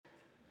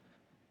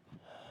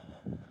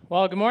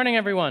Well, good morning,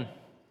 everyone.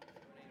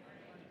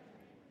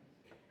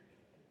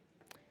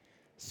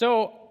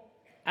 So,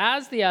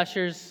 as the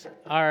ushers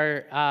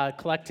are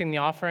collecting the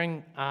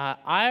offering,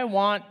 I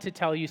want to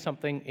tell you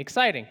something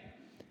exciting.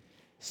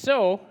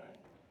 So,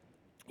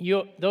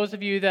 those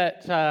of you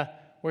that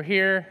were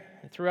here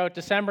throughout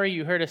December,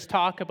 you heard us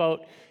talk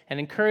about and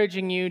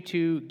encouraging you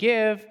to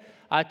give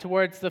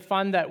towards the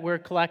fund that we're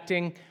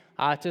collecting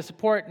to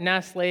support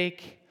Ness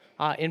Lake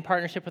in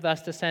partnership with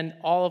us to send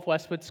all of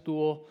Westwood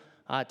School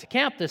to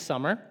camp this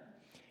summer.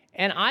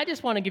 And I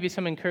just want to give you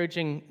some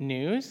encouraging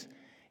news.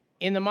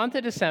 In the month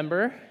of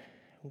December,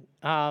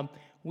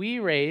 we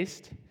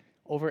raised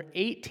over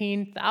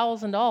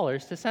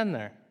 $18,000 to send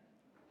there.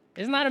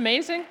 Isn't that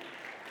amazing?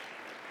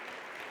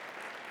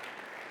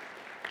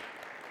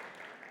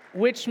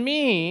 Which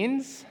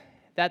means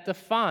that the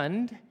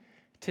fund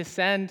to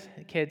send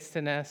kids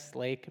to Ness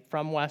Lake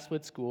from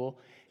Westwood School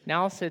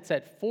now sits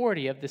at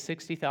 40 of the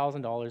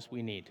 $60,000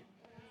 we need.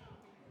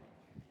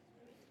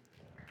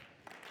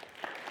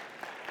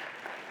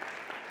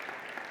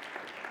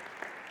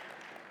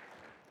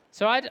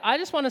 So I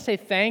just want to say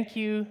thank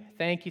you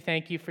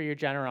for your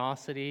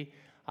generosity.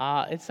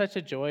 It's such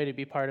a joy to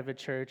be part of a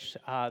church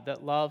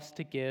that loves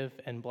to give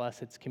and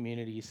bless its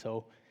community.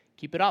 So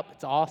keep it up.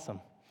 It's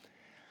awesome.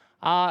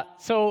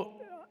 So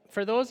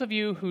for those of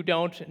you who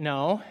don't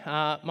know,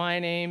 my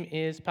name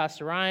is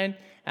Pastor Ryan.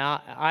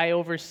 I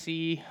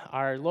oversee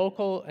our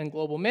local and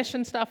global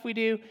mission stuff we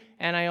do,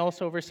 and I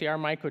also oversee our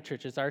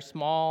microchurches, our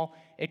small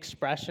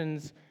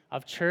expressions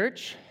of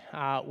church,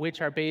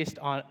 which are based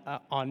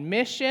on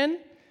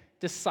mission,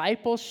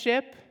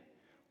 discipleship,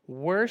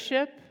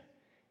 worship,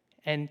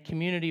 and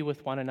community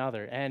with one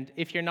another. And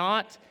if you're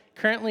not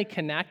currently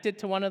connected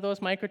to one of those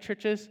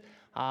microchurches,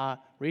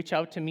 reach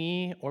out to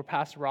me or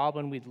Pastor Rob,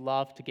 and we'd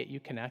love to get you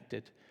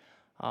connected.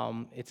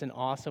 It's an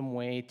awesome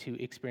way to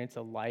experience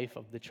the life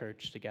of the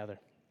church together.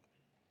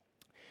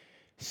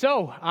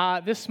 So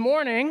this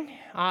morning,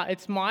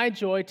 it's my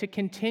joy to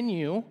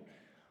continue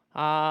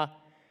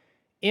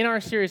in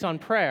our series on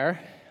prayer,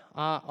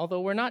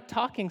 although we're not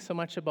talking so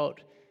much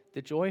about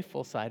the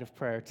joyful side of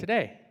prayer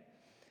today.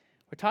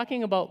 We're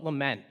talking about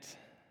lament.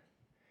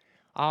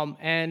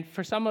 And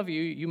for some of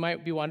you, you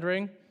might be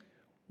wondering,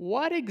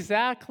 what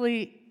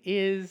exactly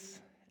is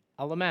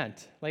a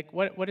lament? Like,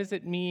 what does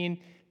it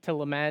mean to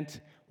lament?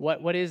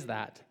 What is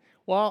that?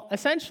 Well,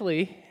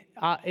 essentially,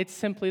 it's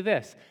simply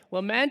this.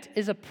 Lament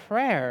is a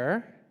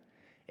prayer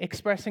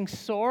expressing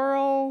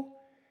sorrow,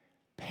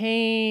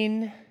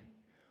 pain,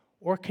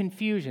 or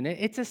confusion.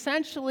 It's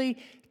essentially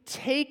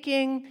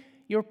taking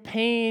your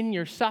pain,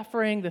 your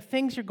suffering, the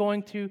things you're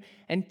going through,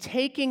 and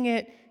taking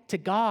it to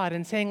God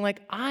and saying,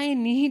 like, I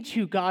need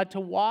you, God, to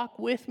walk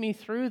with me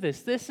through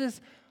this. This is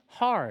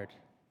hard.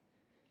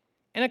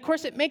 And of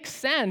course, it makes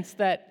sense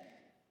that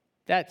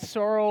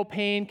sorrow,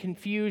 pain,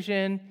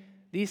 confusion,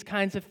 these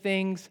kinds of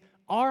things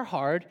are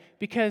hard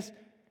because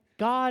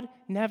God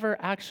never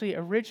actually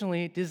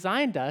originally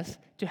designed us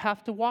to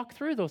have to walk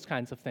through those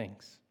kinds of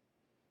things,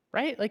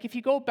 right? Like if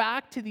you go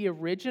back to the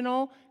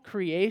original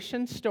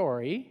creation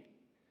story,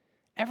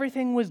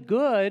 everything was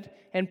good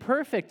and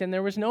perfect, and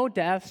there was no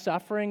death,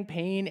 suffering,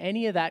 pain,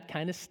 any of that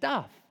kind of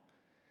stuff.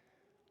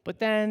 But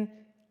then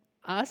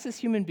us as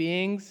human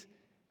beings,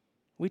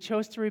 we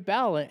chose to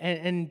rebel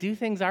and do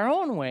things our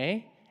own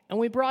way, and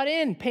we brought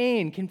in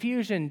pain,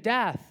 confusion,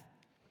 death,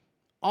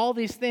 all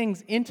these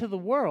things into the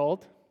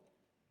world.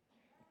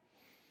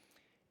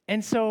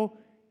 And so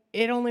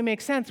it only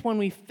makes sense when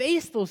we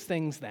face those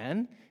things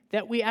then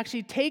that we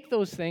actually take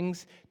those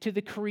things to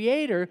the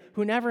Creator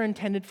who never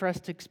intended for us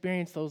to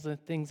experience those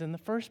things in the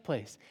first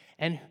place.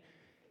 And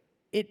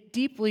it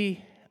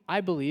deeply,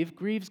 I believe,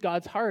 grieves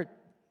God's heart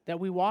that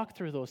we walk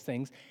through those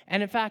things.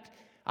 And in fact,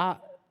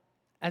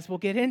 as we'll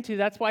get into,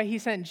 that's why He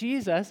sent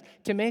Jesus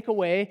to make a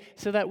way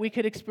so that we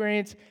could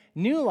experience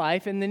new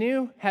life in the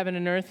new heaven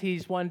and earth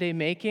He's one day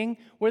making,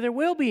 where there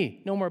will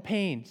be no more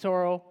pain,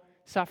 sorrow,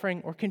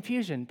 suffering, or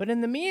confusion. But in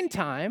the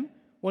meantime,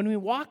 when we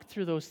walk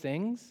through those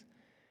things,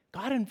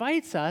 God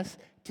invites us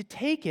to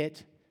take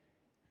it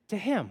to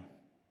Him.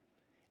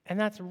 And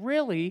that's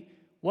really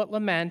what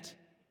lament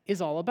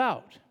is all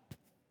about.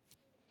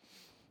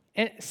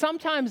 And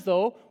sometimes,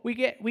 though, we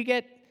get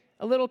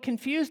a little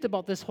confused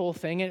about this whole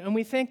thing, and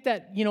we think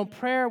that,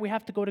 prayer, we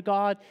have to go to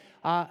God,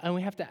 and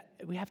we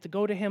have to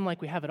go to Him like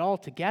we have it all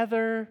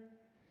together,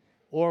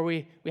 or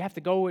we have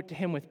to go to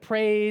Him with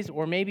praise,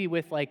 or maybe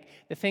with like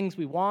the things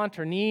we want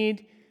or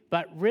need.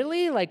 But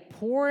really, like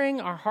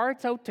pouring our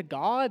hearts out to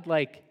God,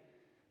 like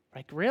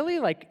really,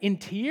 like in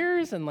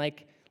tears, and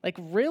like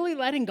really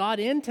letting God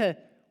into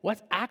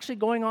what's actually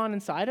going on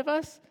inside of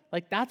us,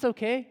 like that's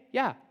okay?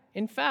 Yeah.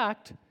 In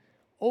fact,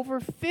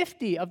 over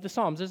 50 of the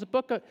Psalms, there's a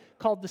book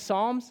called the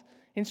Psalms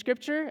in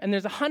Scripture, and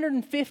there's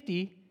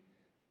 150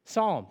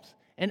 Psalms.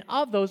 And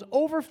of those,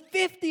 over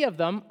 50 of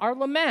them are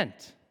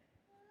lament.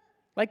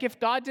 Like if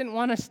God didn't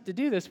want us to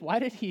do this, why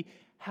did He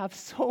have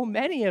so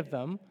many of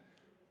them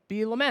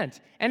be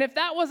lament? And if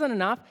that wasn't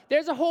enough,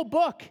 there's a whole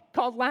book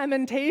called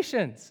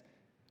Lamentations,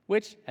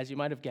 which, as you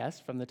might have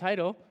guessed from the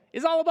title,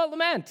 is all about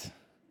lament.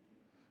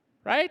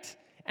 right?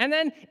 And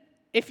then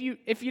if you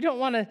don't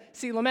want to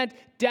see lament,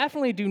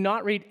 definitely do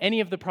not read any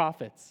of the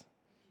prophets,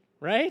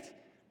 right?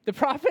 The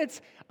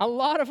prophets, a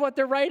lot of what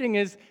they're writing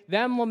is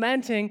them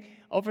lamenting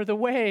over the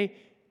way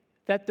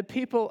that the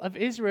people of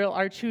Israel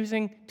are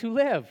choosing to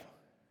live.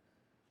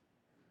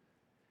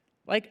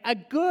 Like a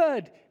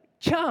good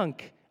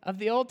chunk of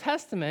the Old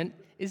Testament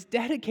is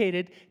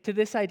dedicated to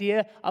this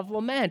idea of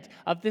lament,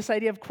 of this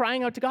idea of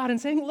crying out to God and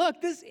saying,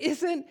 look, this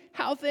isn't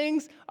how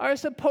things are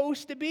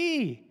supposed to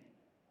be.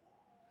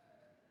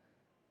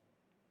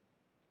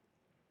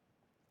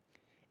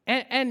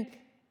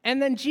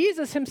 And then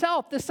Jesus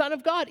himself, the Son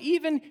of God,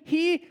 even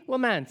he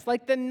laments.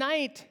 Like the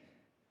night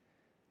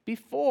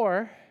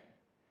before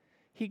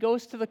he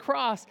goes to the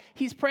cross,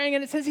 he's praying,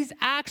 and it says he's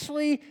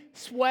actually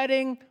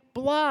sweating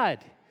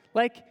blood.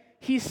 Like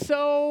he's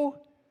so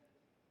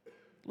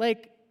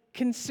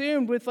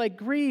consumed with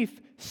grief,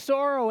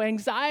 sorrow,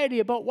 anxiety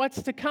about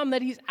what's to come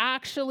that he's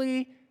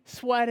actually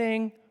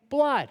sweating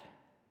blood.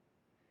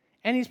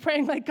 And he's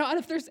praying God,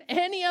 if there's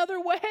any other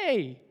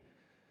way.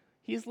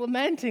 He's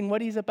lamenting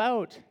what he's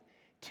about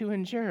to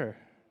endure.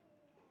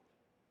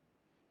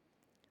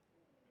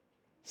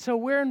 So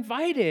we're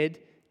invited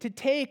to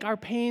take our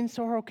pain,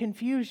 sorrow,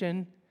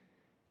 confusion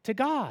to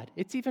God.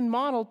 It's even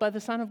modeled by the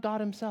Son of God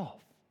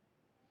himself.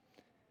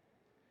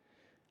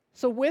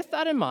 So with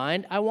that in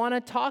mind, I want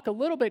to talk a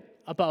little bit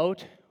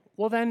about,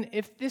 well then,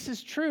 if this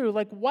is true,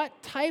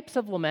 what types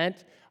of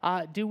lament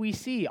do we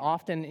see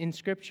often in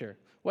Scripture?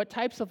 What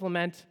types of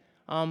lament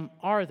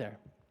are there?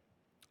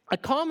 A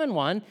common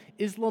one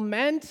is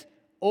lament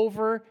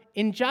over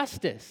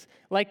injustice,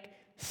 like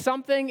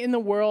something in the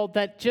world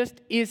that just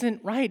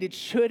isn't right. It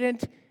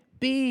shouldn't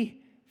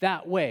be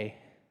that way.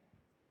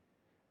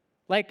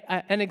 Like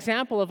an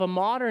example of a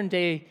modern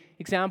day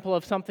example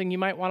of something you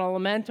might want to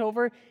lament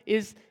over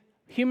is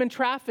human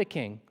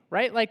trafficking,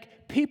 right?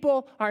 Like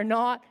people are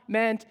not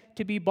meant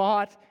to be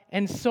bought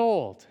and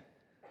sold.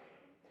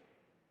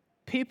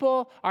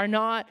 People are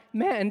not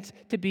meant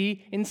to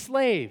be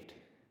enslaved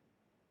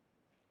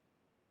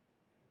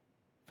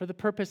for the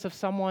purpose of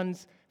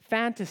someone's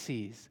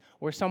fantasies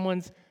or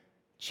someone's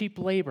cheap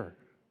labor.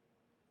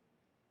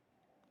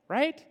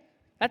 Right?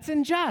 That's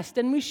unjust,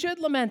 and we should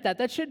lament that.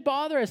 That should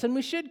bother us, and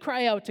we should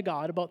cry out to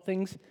God about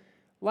things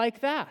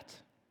like that.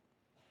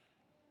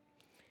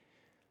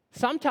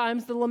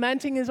 Sometimes the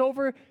lamenting is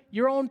over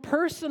your own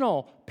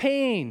personal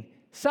pain,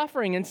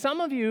 suffering, and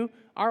some of you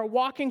are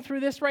walking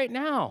through this right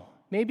now.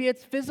 Maybe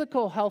it's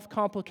physical health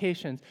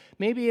complications.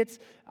 Maybe it's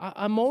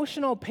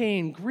emotional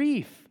pain,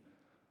 grief,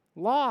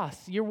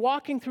 loss. You're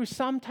walking through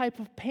some type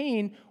of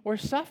pain or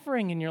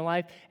suffering in your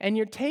life, and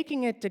you're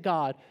taking it to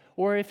God.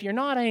 Or if you're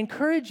not, I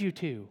encourage you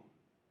to.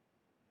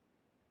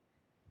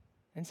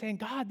 And saying,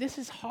 God, this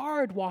is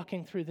hard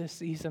walking through this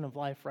season of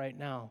life right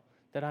now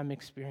that I'm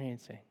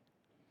experiencing.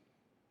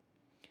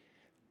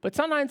 But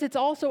sometimes it's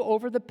also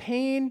over the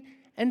pain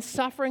and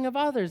suffering of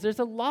others. There's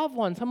a loved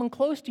one, someone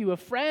close to you, a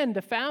friend,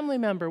 a family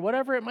member,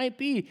 whatever it might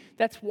be,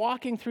 that's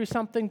walking through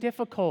something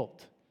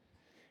difficult.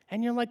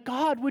 And you're like,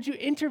 God, would you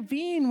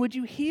intervene? Would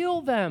you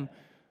heal them?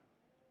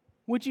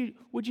 Would you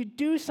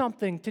do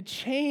something to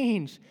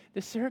change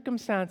the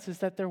circumstances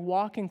that they're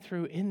walking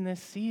through in this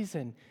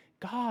season?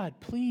 God,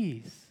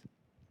 please.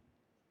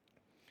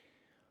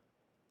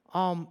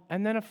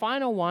 And then a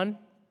final one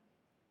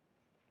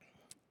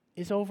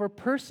is over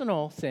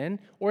personal sin,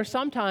 or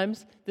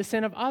sometimes the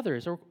sin of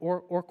others,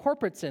 or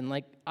corporate sin,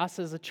 like us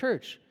as a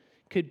church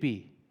could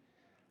be.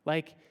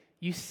 Like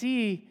you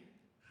see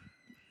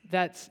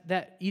that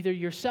either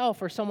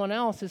yourself or someone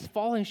else is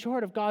falling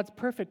short of God's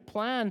perfect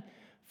plan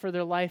for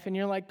their life, and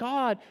you're like,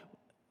 God,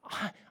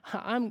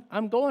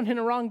 I'm going in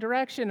the wrong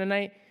direction,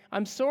 and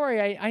I'm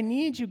sorry, I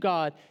need you,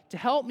 God, to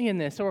help me in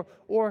this,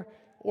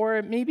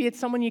 or maybe it's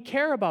someone you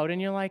care about,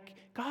 and you're like,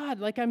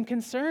 God, I'm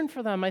concerned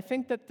for them. I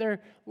think that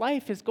their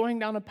life is going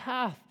down a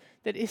path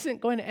that isn't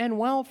going to end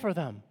well for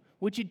them.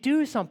 Would you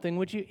do something?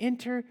 Would you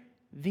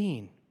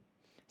intervene?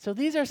 So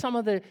these are some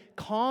of the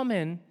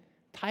common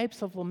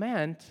types of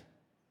lament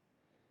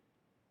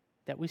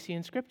that we see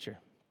in Scripture.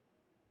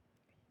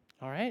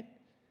 All right?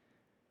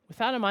 With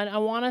that in mind, I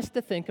want us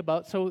to think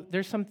about, so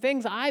there's some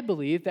things I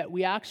believe that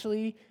we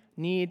actually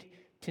need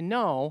to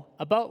know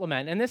about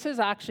lament. And this is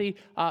actually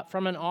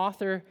from an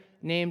author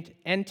named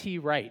N.T.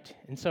 Wright.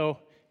 And so, in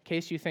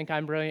case you think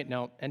I'm brilliant,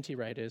 no, N.T.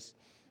 Wright is.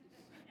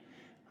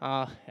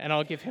 And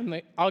I'll give him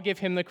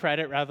the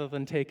credit rather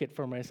than take it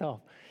for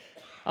myself.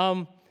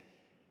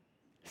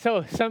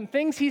 So some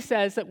things he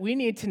says that we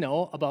need to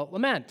know about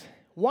lament.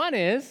 One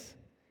is,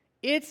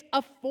 it's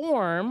a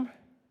form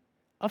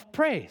of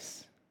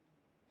praise.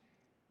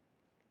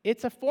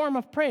 It's a form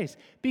of praise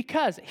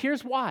because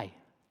here's why.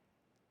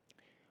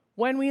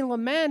 When we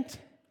lament,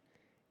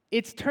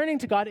 it's turning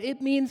to God.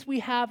 It means we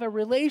have a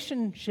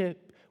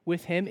relationship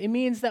with Him. It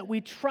means that we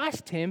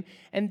trust Him,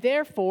 and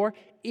therefore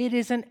it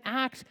is an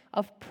act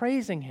of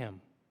praising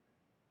Him.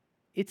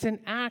 It's an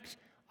act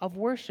of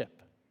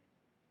worship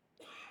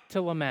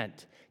to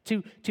lament,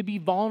 to be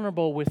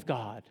vulnerable with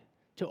God,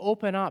 to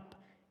open up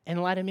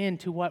and let him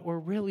into what we're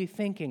really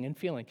thinking and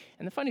feeling.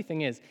 And the funny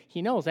thing is,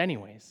 he knows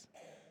anyways.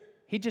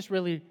 He'd just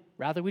really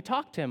rather we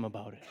talk to him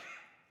about it.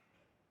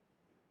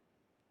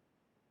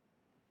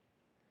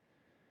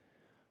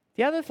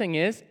 The other thing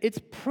is, it's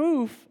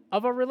proof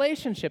of a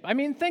relationship. I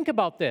mean, think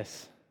about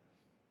this.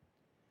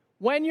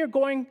 When you're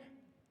going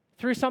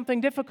through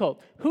something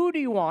difficult, who do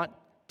you want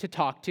to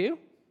talk to?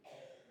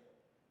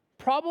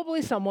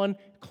 Probably someone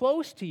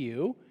close to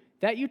you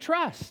that you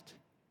trust,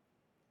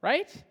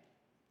 right?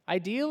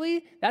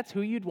 Ideally, that's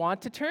who you'd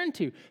want to turn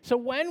to. So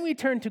when we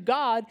turn to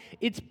God,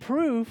 it's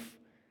proof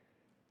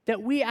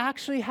that we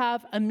actually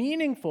have a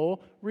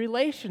meaningful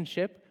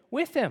relationship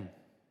with him.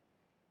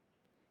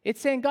 It's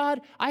saying,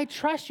 God, I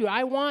trust you.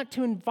 I want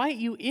to invite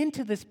you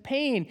into this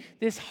pain,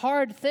 this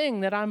hard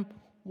thing that I'm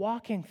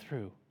walking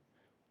through.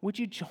 Would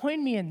you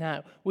join me in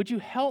that? Would you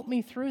help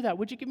me through that?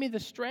 Would you give me the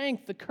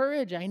strength, the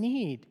courage I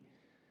need,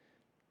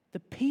 the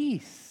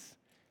peace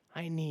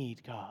I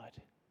need, God,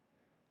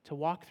 to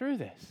walk through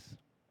this?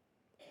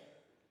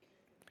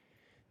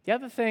 The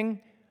other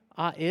thing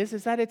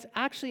is that it's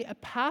actually a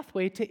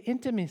pathway to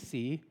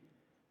intimacy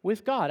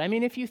with God. I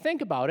mean, if you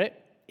think about it,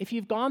 if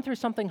you've gone through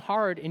something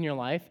hard in your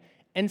life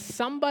and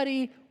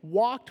somebody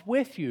walked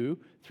with you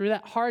through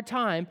that hard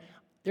time,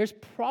 there's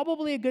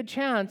probably a good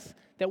chance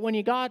that when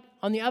you got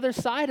on the other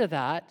side of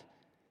that,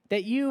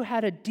 that you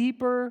had a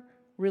deeper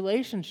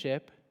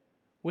relationship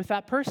with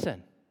that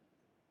person.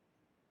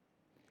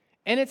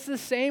 And it's the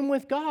same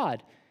with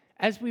God.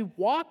 As we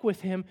walk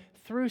with him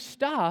through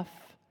stuff,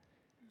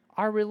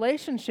 our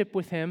relationship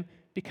with him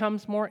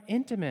becomes more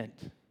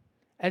intimate.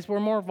 As we're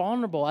more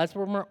vulnerable, as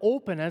we're more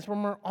open, as we're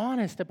more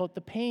honest about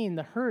the pain,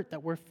 the hurt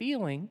that we're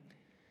feeling,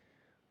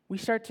 we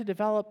start to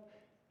develop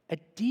a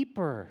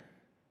deeper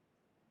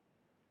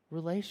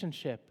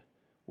relationship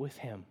with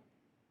him.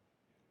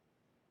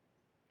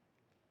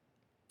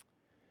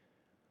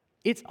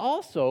 It's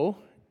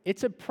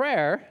a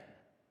prayer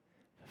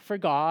for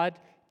God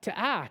to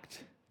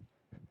act.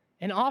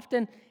 And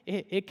often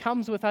it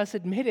comes with us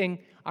admitting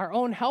our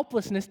own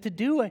helplessness to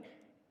do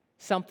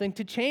something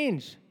to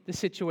change the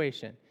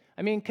situation.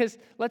 I mean, because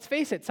let's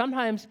face it,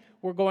 sometimes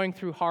we're going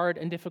through hard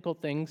and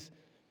difficult things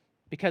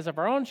because of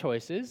our own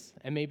choices,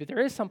 and maybe there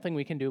is something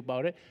we can do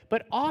about it,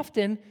 but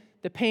often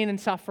the pain and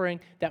suffering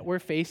that we're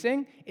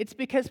facing, it's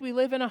because we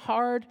live in a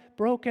hard,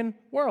 broken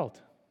world.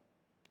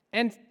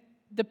 And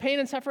the pain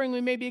and suffering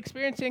we may be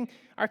experiencing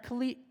are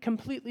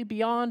completely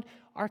beyond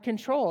our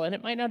control, and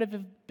it might not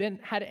have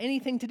had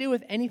anything to do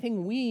with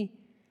anything we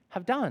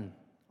have done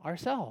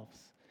ourselves.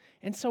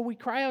 And so we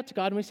cry out to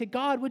God and we say,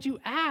 God, would you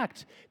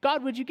act?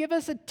 God, would you give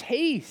us a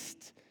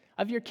taste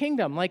of your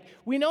kingdom? Like,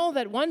 we know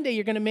that one day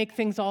you're going to make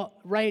things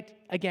all right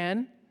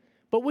again,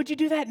 but would you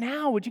do that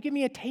now? Would you give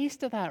me a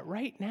taste of that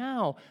right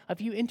now, of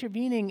you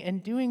intervening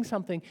and doing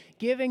something,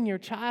 giving your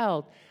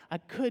child a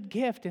good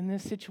gift in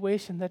this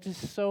situation that is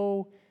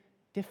so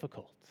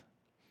difficult?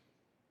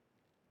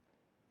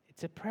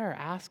 It's a prayer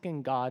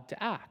asking God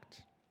to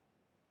act.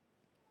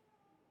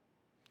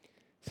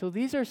 So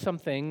these are some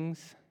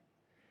things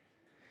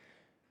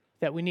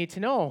that we need to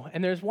know.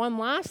 And there's one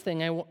last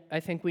thing I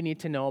think we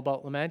need to know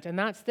about lament, and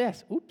that's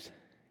this. Oops,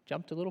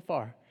 jumped a little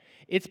far.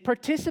 It's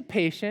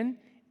participation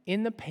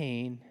in the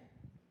pain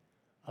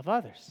of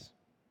others,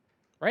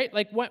 right?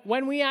 Like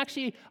when we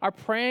actually are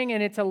praying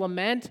and it's a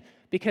lament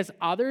because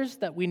others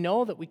that we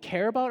know, that we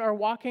care about, are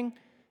walking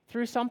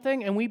through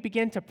something, and we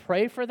begin to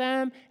pray for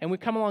them, and we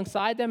come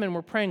alongside them, and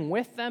we're praying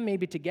with them,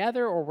 maybe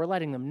together, or we're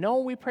letting them know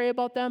we pray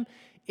about them.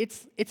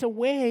 It's a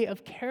way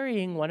of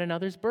carrying one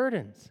another's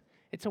burdens.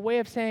 It's a way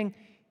of saying,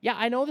 yeah,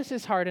 I know this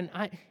is hard, and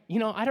I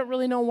don't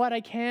really know what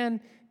I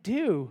can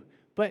do,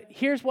 but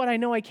here's what I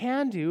know I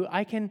can do.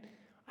 I can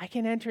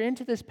enter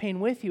into this pain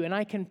with you, and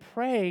I can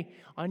pray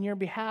on your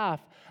behalf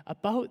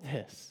about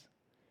this,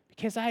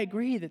 because I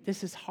agree that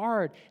this is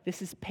hard,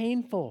 this is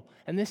painful,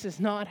 and this is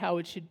not how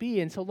it should be.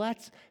 And so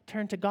let's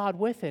turn to God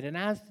with it. And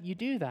as you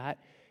do that,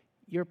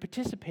 you're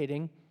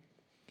participating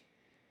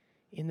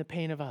in the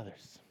pain of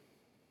others.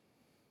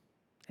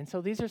 And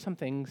so these are some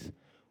things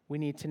we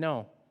need to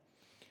know.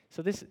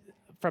 So this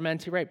from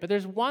N.T. Wright. But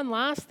there's one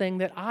last thing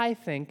that I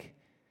think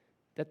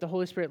that the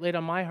Holy Spirit laid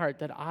on my heart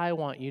that I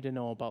want you to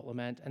know about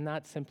lament, and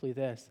that's simply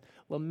this.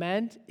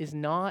 Lament is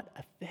not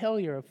a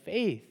failure of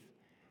faith,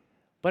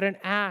 but an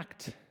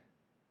act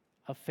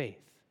of faith.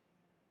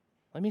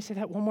 Let me say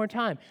that one more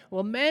time.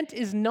 Lament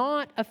is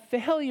not a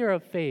failure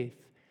of faith,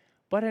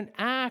 but an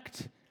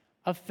act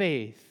of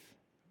faith.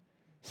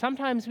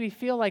 Sometimes we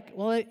feel like,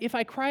 well, if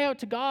I cry out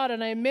to God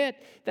and I admit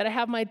that I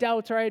have my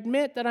doubts, or I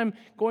admit that I'm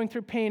going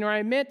through pain, or I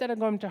admit that I'm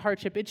going through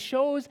hardship, it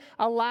shows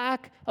a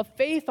lack of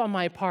faith on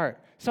my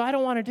part. So I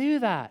don't want to do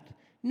that.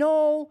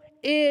 No,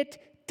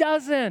 it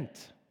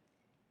doesn't.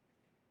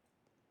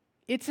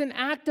 It's an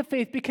act of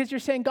faith because you're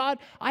saying, God,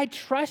 I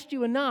trust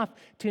you enough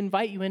to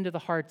invite you into the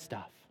hard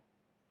stuff.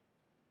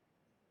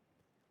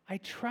 I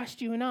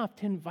trust you enough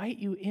to invite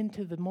you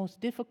into the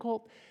most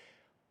difficult,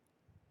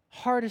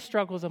 hardest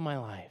struggles of my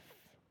life.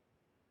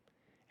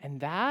 And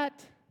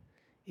that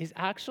is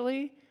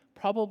actually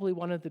probably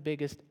one of the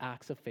biggest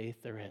acts of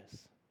faith there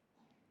is.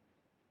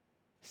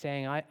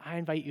 saying, I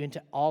invite you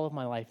into all of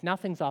my life.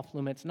 Nothing's off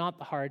limits, not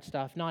the hard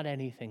stuff, not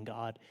anything,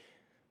 God.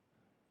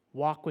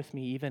 Walk with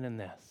me even in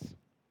this.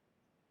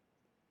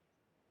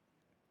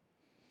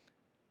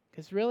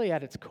 Because really,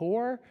 at its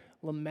core,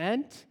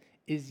 lament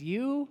is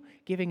you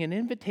giving an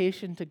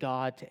invitation to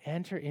God to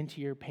enter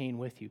into your pain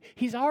with you.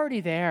 He's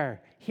already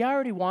there. He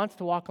already wants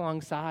to walk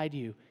alongside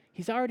you.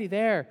 He's already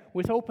there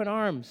with open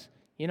arms,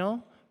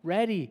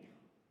 ready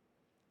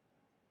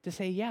to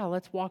say, yeah,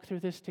 let's walk through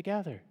this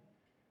together.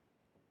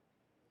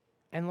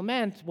 And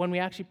lament, when we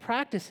actually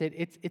practice it,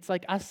 it's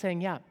like us saying,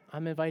 yeah,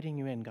 I'm inviting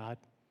you in, God.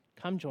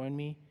 Come join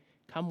me.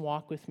 Come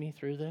walk with me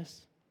through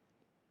this.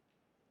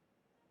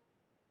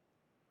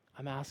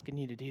 I'm asking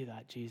you to do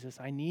that, Jesus.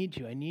 I need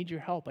you. I need your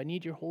help. I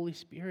need your Holy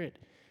Spirit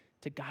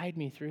to guide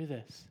me through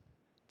this,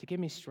 to give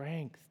me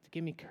strength, to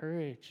give me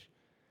courage,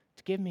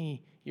 to give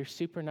me your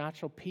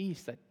supernatural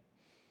peace that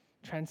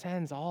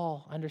transcends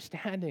all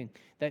understanding,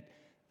 that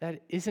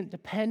isn't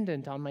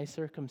dependent on my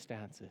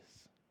circumstances.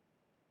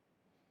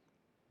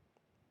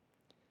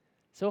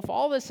 So if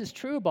all this is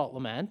true about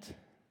lament,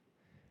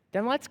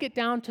 then let's get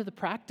down to the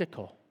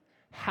practical.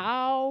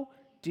 How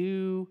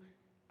do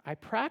I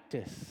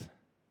practice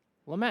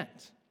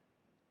lament?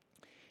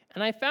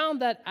 And I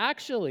found that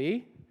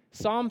actually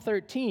Psalm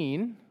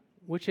 13,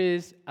 which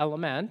is a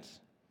lament,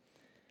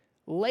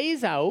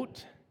 lays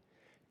out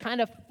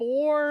kind of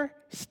 4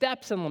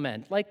 steps in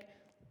lament. Like,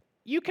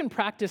 you can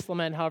practice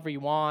lament however you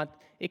want.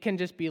 It can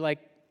just be like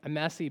a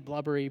messy,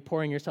 blubbery,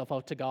 pouring yourself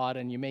out to God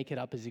and you make it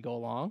up as you go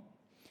along.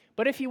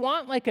 But if you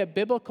want like a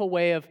biblical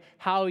way of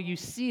how you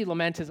see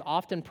lament is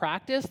often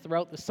practiced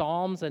throughout the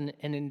Psalms and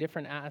in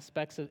different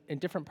aspects, in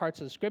different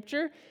parts of the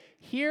Scripture,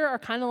 here are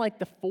kind of like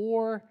the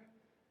 4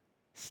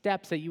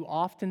 steps that you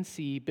often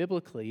see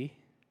biblically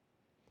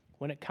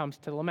when it comes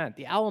to lament,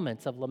 the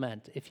elements of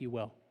lament, if you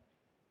will.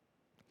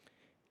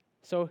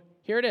 So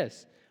here it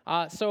is.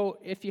 So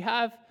if you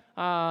have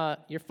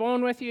your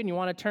phone with you and you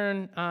want to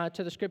turn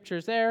to the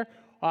Scriptures there,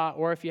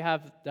 or if you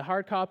have the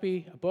hard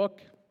copy, a book,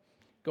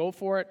 go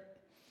for it.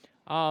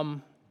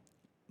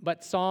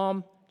 But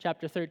Psalm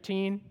chapter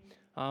 13,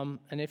 and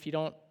if you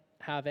don't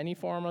have any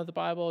form of the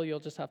Bible, you'll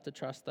just have to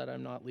trust that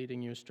I'm not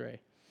leading you astray.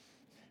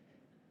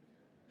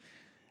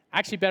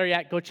 Actually, better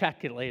yet, go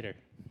check it later.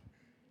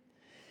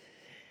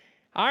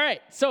 All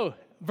right, so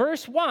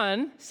verse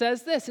 1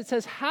 says this. It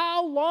says,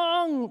 "How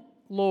long,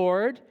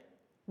 Lord,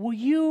 will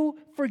you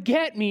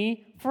forget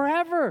me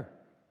forever?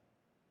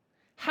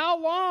 How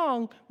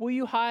long will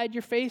you hide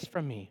your face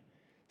from me?"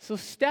 So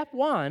step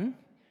 1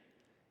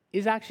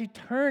 is actually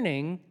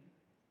turning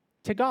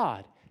to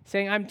God,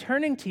 saying, I'm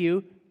turning to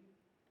you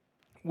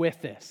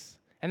with this.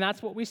 And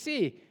that's what we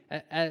see.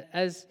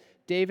 As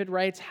David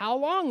writes, how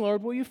long,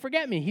 Lord, will you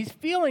forget me? He's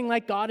feeling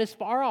like God is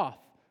far off.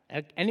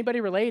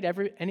 Anybody relate?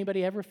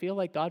 Anybody ever feel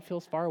like God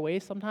feels far away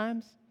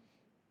sometimes?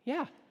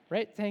 Yeah,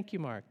 right? Thank you,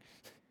 Mark.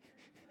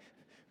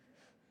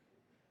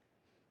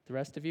 The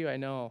rest of you, I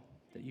know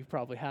that you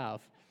probably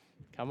have.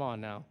 Come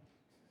on now.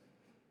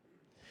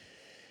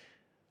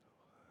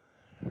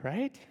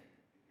 Right?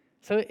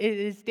 So it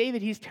is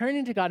David, he's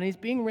turning to God and he's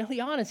being really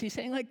honest. He's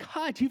saying like,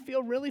 God, you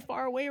feel really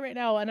far away right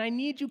now and I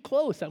need you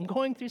close. I'm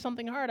going through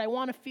something hard. I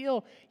want to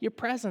feel your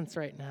presence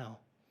right now.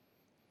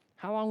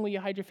 How long will you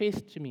hide your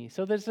face to me?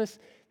 So there's this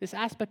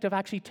aspect of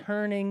actually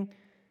turning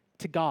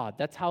to God.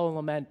 That's how a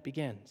lament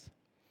begins.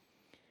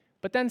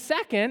 But then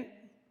second,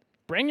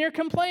 bring your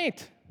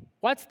complaint.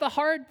 What's the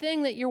hard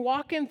thing that you're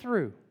walking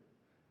through?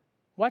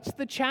 What's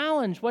the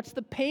challenge? What's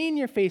the pain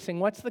you're facing?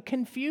 What's the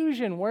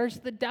confusion? Where's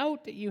the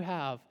doubt that you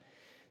have?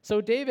 So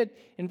David,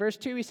 in verse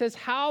 2, he says,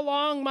 how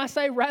long must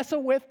I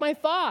wrestle with my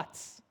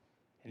thoughts?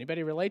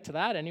 Anybody relate to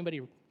that?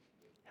 Anybody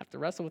have to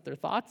wrestle with their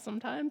thoughts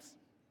sometimes?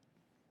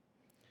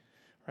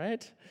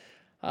 Right?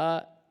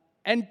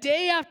 And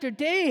day after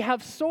day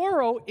have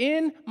sorrow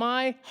in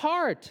my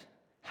heart.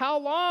 How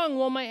long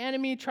will my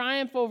enemy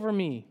triumph over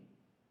me?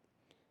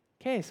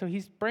 Okay, so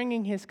he's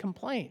bringing his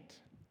complaint.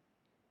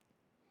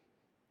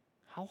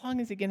 How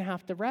long is he going to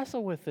have to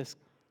wrestle with this?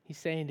 He's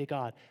saying to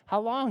God,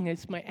 how long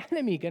is my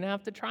enemy going to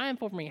have to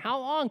triumph over me? How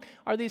long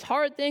are these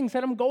hard things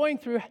that I'm going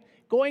through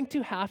going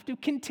to have to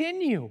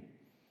continue?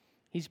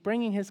 He's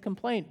bringing his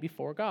complaint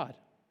before God.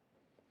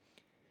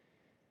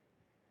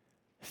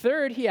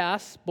 Third, he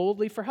asks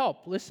boldly for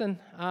help. Listen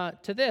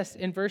to this.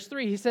 In verse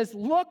 3, he says,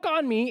 look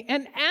on me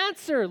and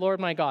answer, Lord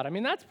my God. I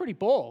mean, that's pretty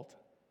bold,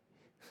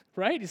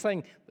 right? He's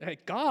saying, hey,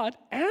 God,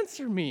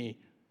 answer me.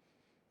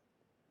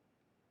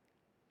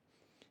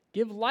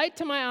 Give light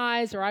to my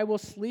eyes, or I will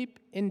sleep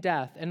in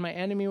death, and my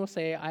enemy will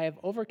say, I have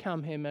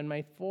overcome him, and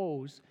my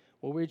foes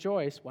will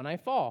rejoice when I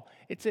fall.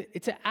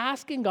 It's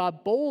asking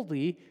God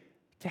boldly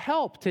to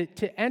help,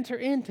 to enter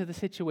into the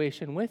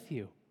situation with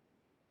you.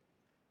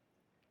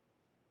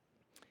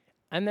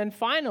 And then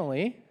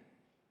finally,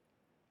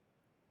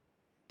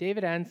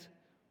 David ends,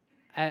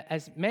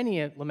 as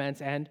many laments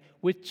end,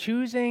 with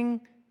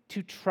choosing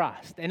to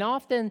trust. And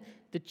often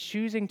the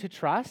choosing to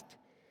trust,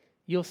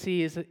 you'll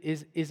see,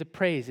 is a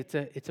praise.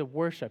 It's a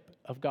worship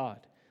of God.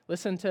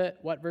 Listen to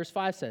what verse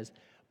 5 says.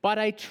 But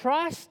I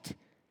trust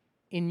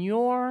in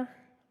your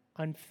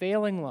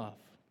unfailing love.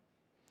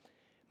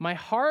 My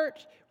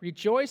heart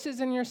rejoices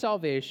in your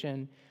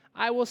salvation.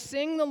 I will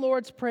sing the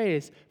Lord's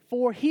praise,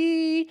 for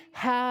he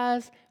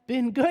has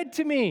been good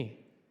to me.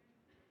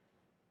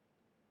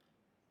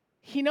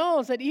 He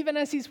knows that even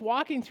as he's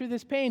walking through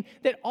this pain,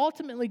 that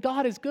ultimately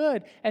God is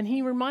good, and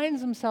he reminds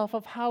himself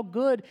of how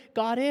good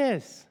God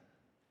is.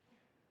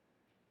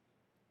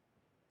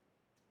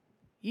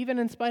 Even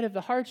in spite of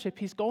the hardship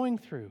he's going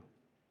through,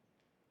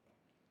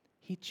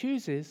 he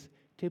chooses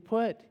to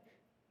put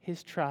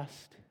his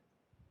trust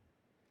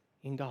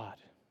in God.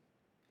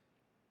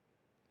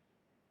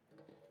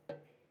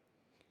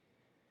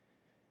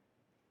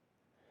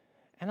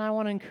 And I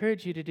want to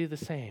encourage you to do the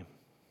same.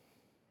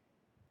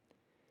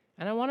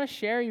 And I want to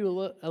share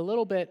you a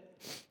little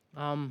bit.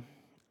 I'm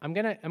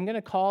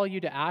gonna call you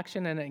to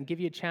action and give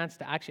you a chance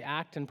to actually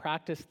act and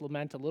practice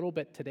lament a little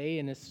bit today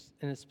in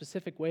a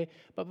specific way.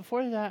 But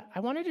before that, I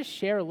wanted to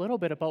share a little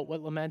bit about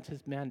what lament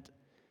has meant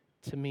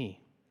to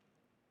me.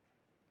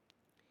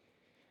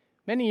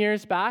 Many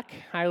years back,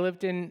 I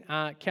lived in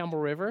Campbell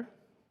River.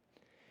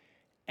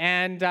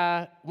 And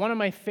one of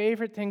my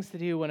favorite things to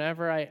do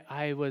whenever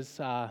I was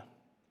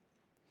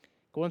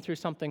going through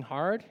something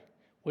hard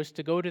was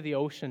to go to the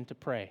ocean to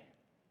pray.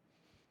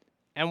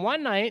 And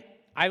one night,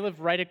 I lived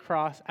right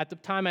across, at the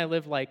time I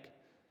lived like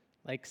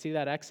see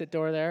that exit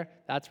door there?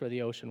 That's where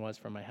the ocean was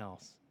from my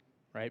house,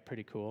 right?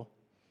 Pretty cool.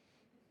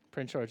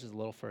 Prince George is a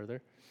little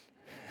further.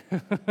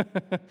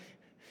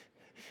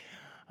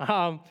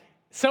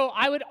 So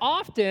I would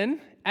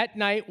often, at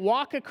night,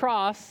 walk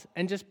across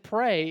and just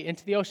pray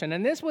into the ocean.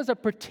 And this was a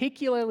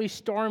particularly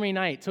stormy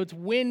night, so it's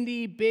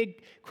windy,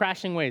 big,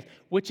 crashing waves,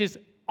 which is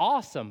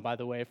awesome, by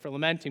the way, for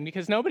lamenting,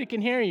 because nobody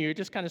can hear you. You're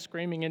just kind of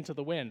screaming into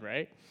the wind,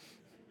 right?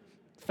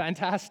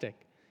 Fantastic.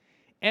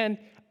 And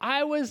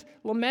I was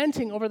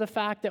lamenting over the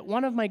fact that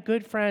one of my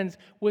good friends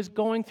was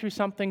going through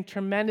something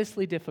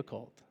tremendously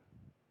difficult.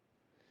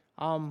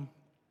 And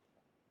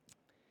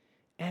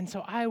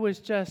so I was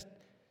just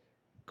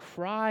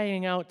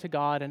crying out to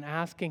God and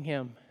asking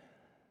him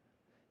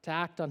to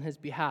act on his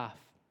behalf.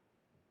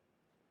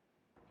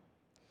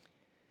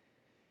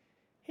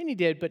 And he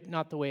did, but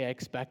not the way I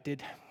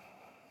expected.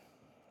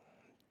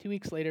 2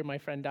 weeks later, my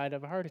friend died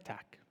of a heart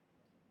attack.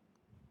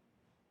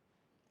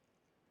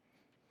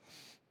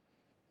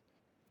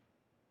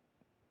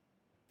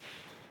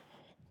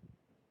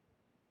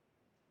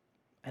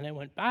 And I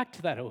went back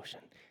to that ocean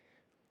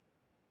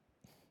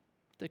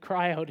to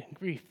cry out in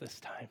grief this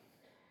time.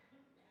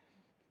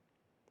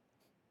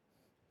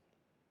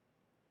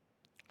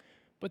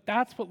 But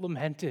that's what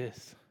lament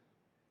is.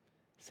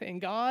 Saying,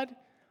 God,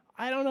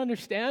 I don't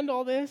understand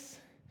all this.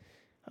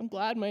 I'm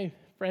glad my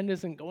friend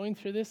isn't going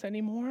through this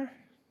anymore.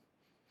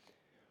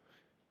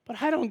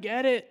 But I don't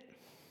get it.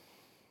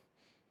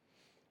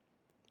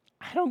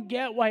 I don't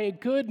get why a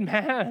good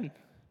man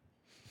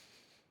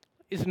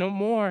is no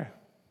more.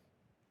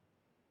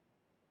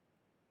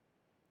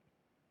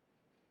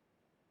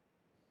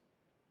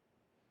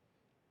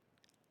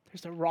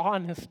 There's a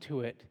rawness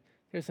to it.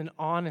 There's an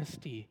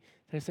honesty.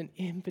 There's an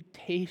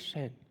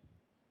invitation.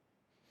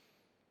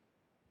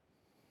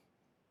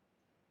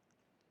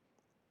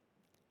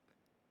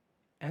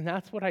 And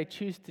that's what I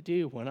choose to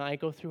do when I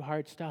go through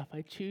hard stuff.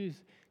 I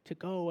choose to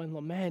go and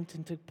lament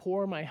and to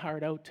pour my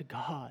heart out to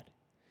God.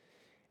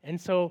 And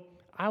so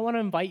I want to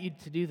invite you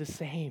to do the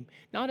same.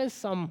 Not as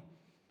some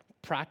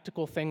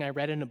practical thing I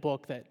read in a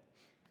book that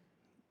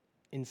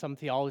in some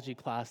theology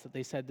class that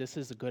they said this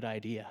is a good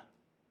idea.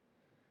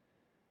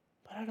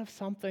 But out of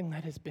something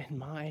that has been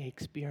my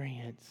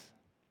experience.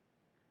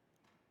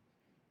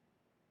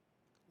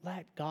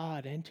 Let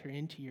God enter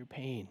into your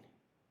pain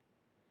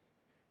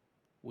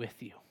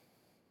with you.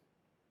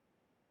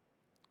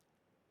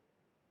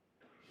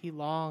 He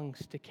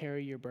longs to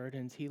carry your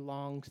burdens. He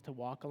longs to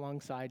walk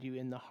alongside you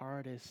in the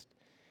hardest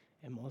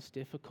and most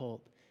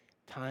difficult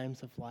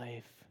times of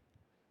life.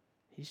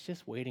 He's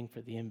just waiting for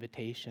the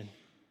invitation.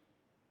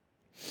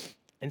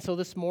 And so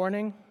this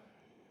morning,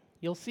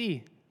 you'll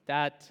see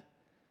that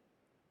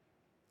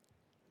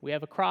we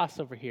have a cross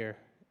over here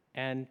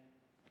and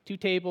 2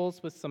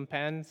 tables with some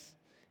pens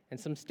and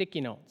some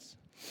sticky notes.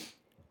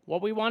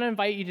 What we want to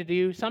invite you to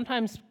do,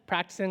 sometimes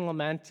practicing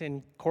lament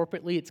and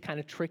corporately, it's kind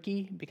of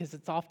tricky because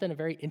it's often a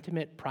very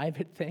intimate,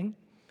 private thing.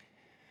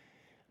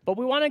 But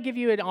we want to give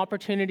you an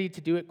opportunity to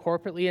do it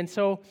corporately. And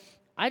so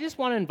I just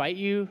want to invite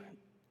you,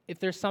 if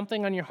there's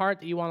something on your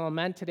heart that you want to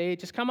lament today,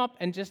 just come up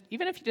and just,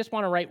 even if you just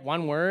want to write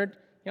one word,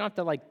 you don't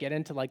have to get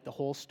into the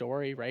whole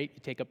story, right?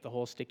 You take up the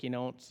whole sticky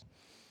notes.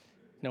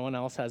 No one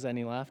else has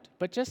any left.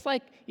 But just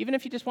even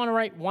if you just want to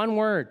write one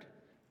word,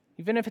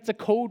 even if it's a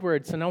code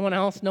word so no one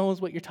else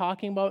knows what you're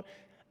talking about,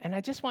 and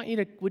I just want you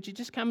to, would you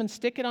just come and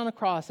stick it on a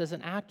cross as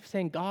an act of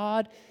saying,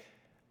 God,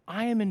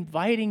 I am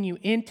inviting you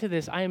into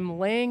this. I am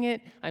laying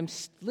it, I'm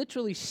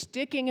literally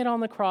sticking it on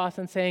the cross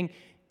and saying,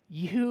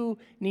 you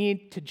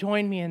need to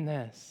join me in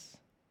this.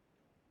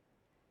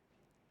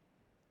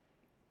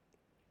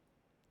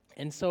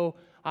 And so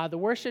the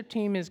worship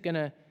team is going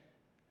to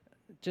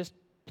just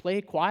play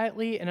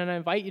quietly, and then I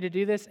invite you to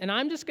do this. And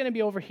I'm just going to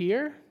be over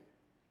here,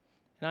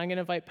 and I'm going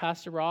to invite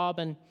Pastor Rob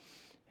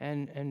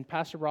and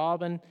Pastor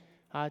Robin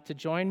to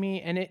join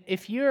me. And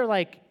if you're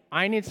like,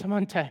 I need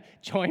someone to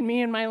join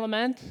me in my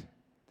lament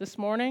this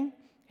morning,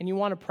 and you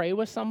want to pray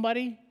with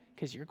somebody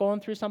because you're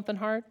going through something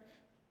hard,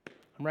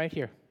 I'm right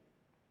here.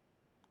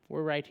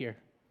 We're right here.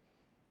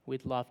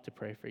 We'd love to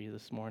pray for you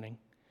this morning.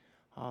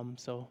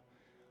 So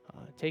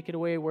take it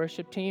away,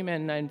 worship team,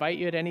 and I invite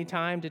you at any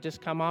time to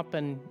just come up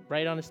and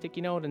write on a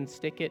sticky note and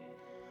stick it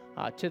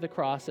to the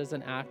cross as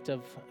an act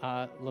of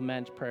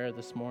lament prayer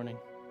this morning.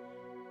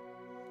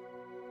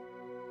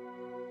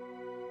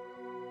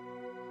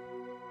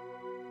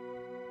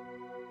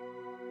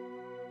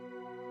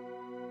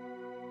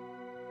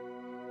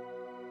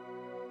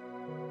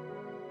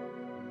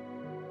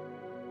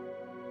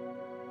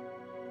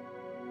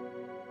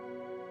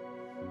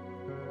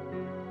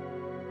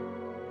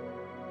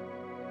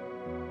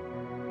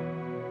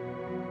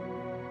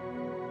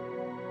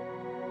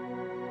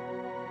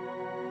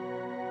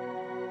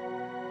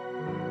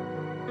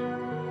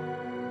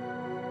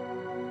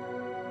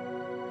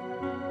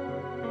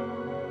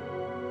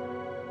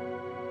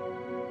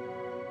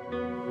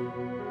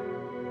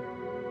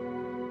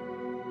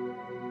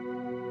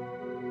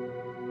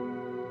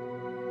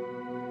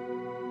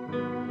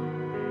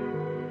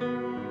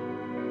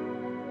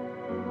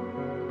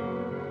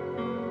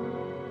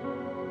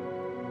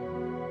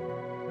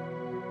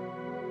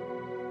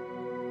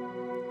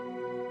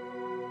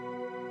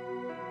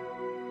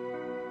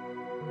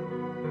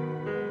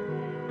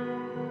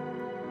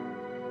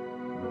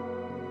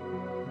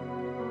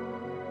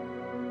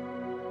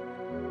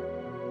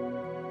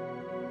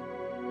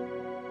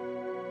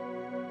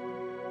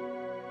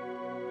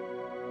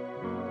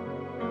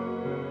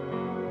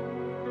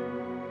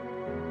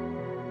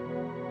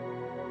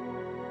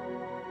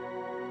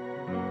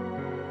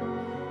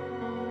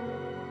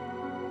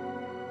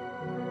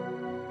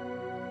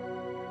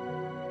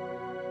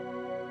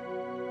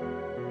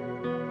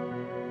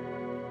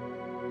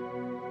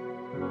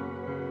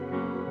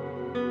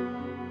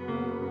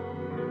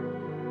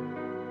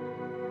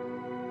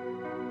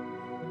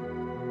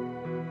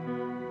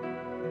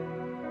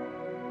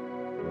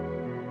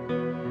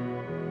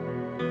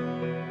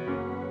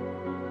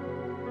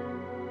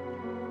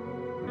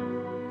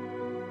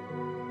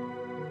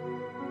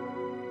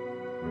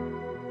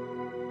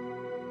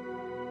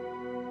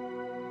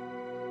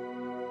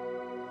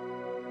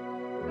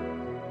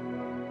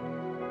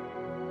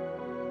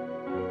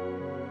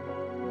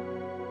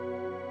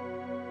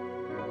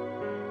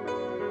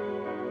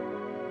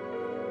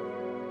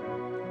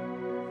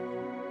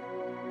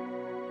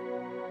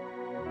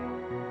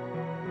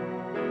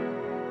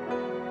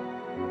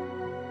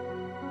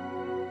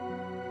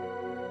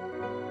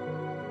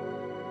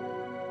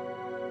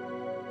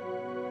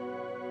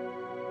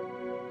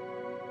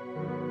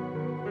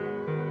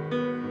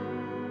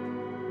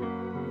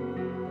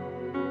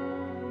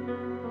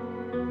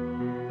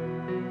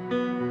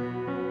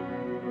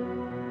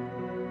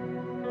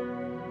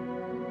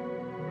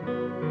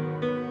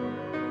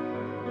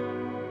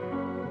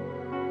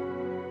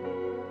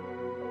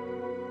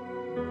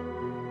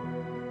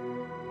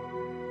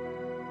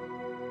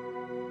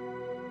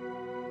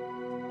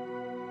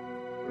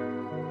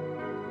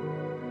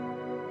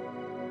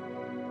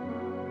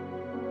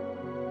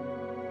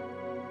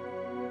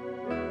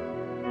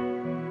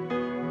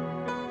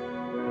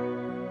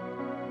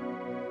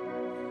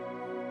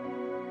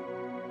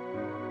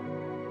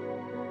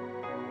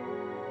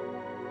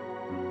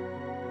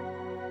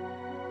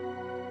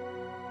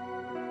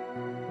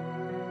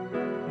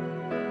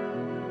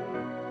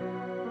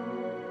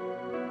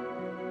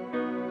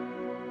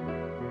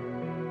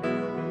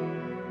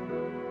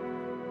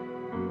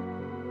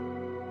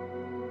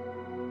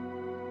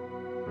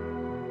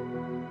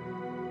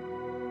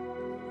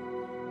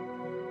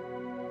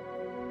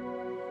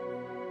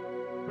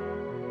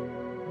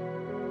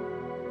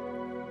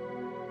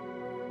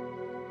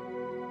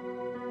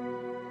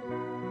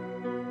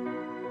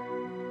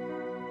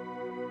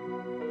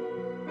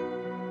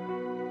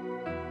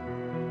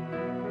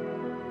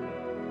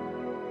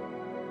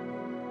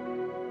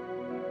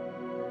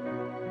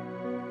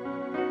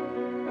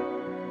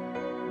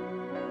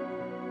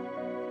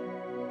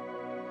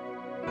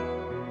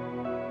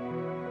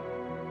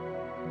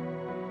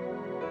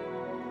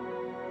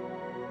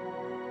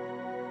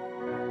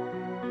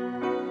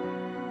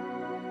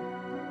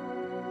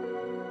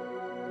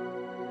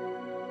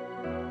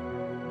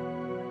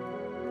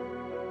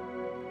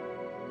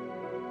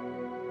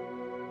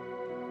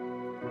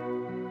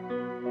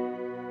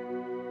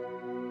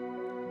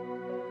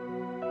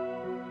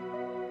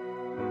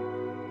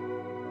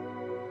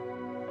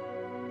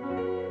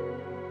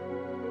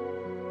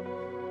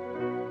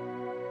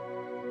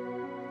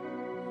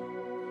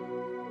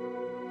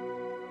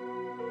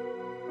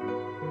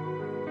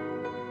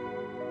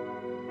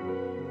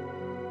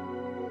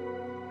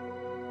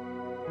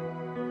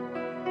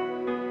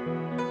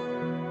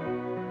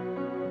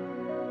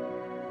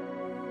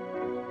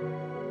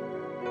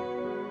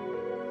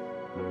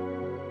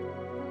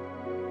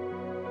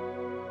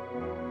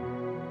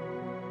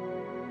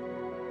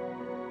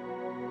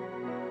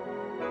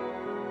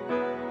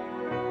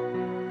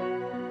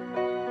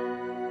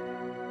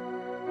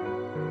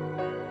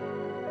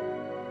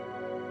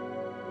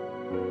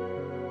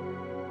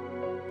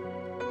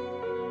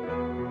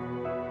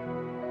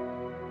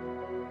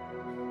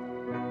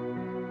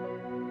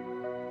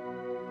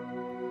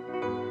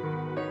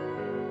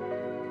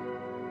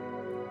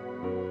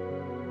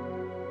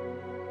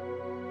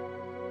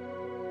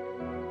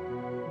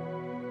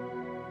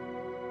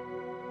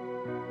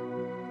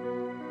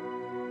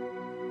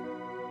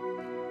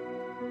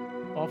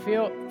 Well,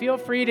 feel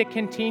free to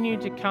continue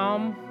to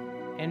come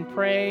and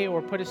pray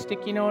or put a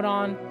sticky note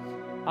on.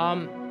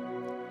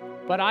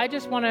 But I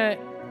just want to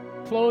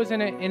close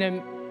in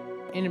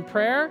a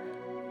prayer.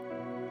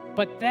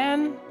 But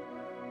then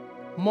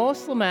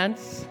most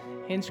laments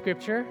in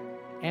Scripture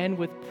end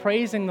with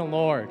praising the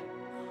Lord.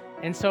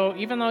 And so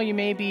even though you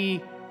may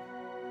be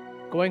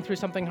going through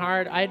something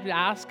hard, I'd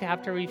ask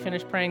after we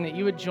finish praying that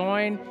you would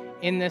join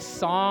in this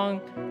song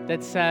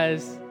that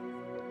says,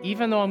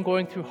 even though I'm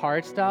going through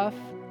hard stuff,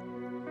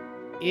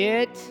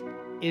 it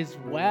is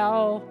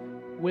well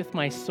with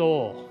my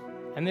soul.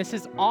 And this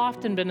has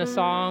often been a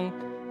song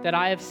that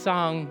I have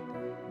sung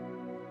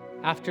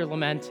after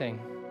lamenting.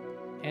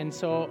 And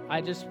so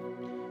I just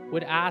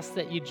would ask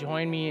that you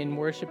join me in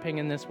worshiping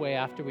in this way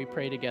after we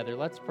pray together.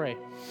 Let's pray.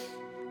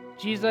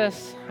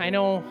 Jesus, I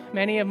know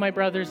many of my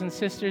brothers and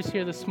sisters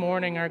here this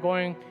morning are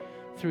going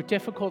through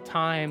difficult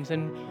times,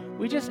 and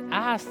we just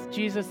ask,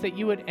 Jesus, that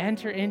you would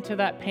enter into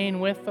that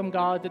pain with them,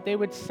 God, that they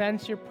would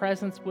sense your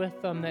presence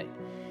with them, that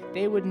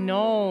they would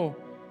know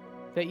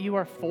that you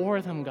are for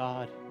them,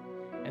 God,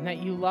 and that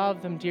you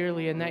love them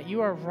dearly, and that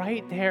you are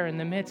right there in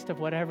the midst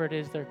of whatever it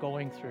is they're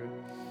going through.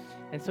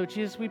 And so,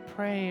 Jesus, we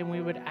pray and we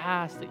would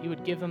ask that you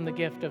would give them the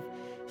gift of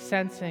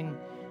sensing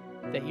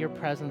that your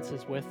presence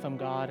is with them,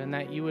 God, and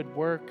that you would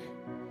work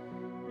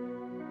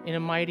in a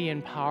mighty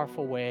and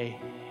powerful way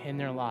in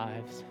their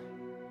lives.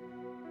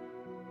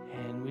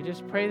 And we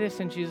just pray this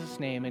in Jesus'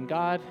 name. And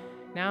God,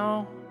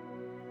 now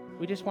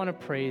we just want to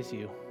praise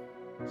you.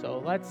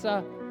 So let's,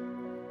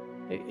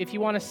 if you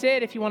want to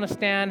sit, if you want to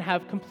stand,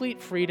 have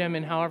complete freedom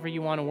in however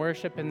you want to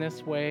worship in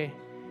this way.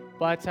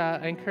 But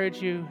I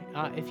encourage you,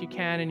 if you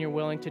can and you're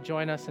willing, to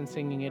join us in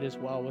singing it as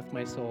well with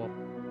my soul.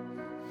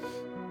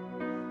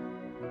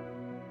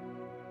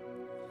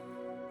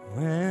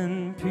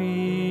 When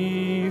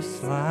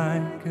peace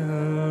like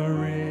a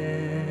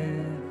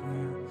river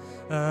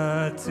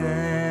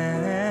attendeth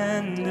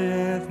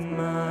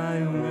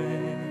my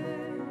way,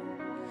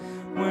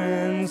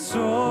 when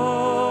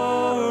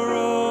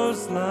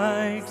sorrows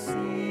like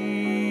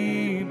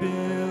sea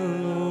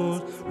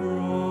billows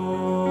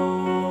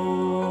roll,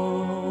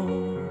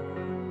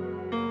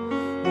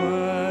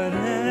 whatever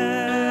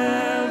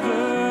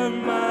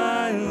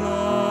my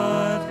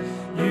lot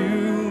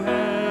you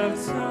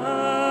have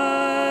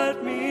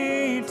taught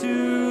me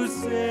to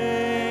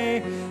say,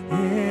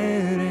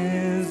 it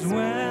is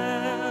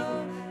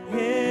well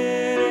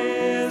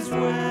with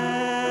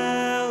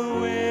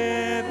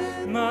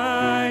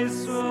my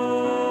soul.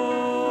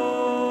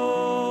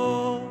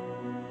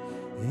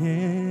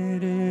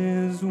 It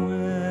is well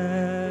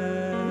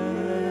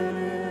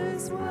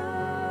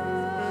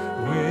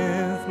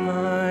with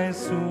my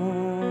soul.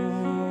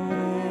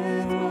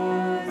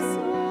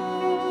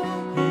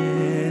 It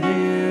is well with my soul. It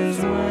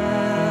is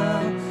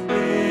well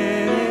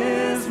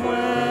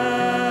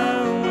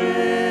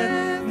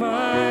with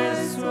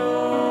my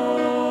soul.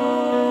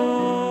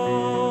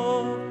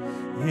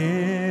 It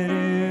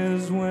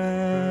is well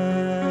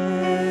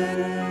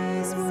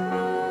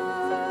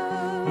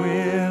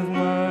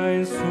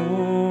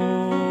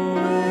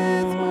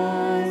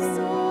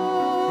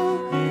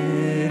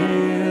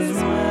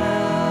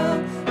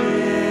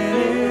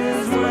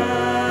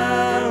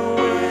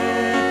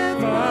with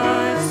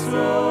my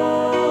soul.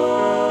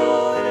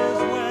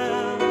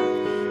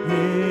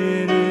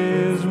 It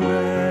is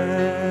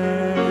well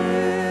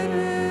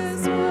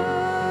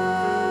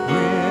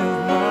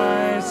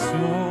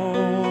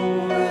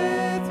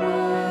with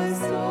my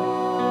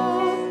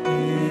soul.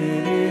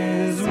 It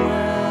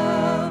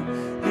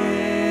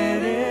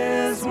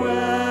is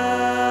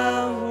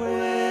well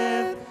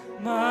with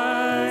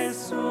my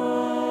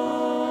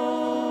soul.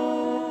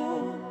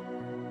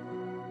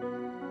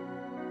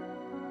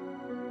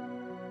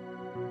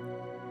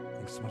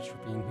 Thanks so much for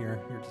being here.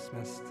 You're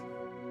dismissed.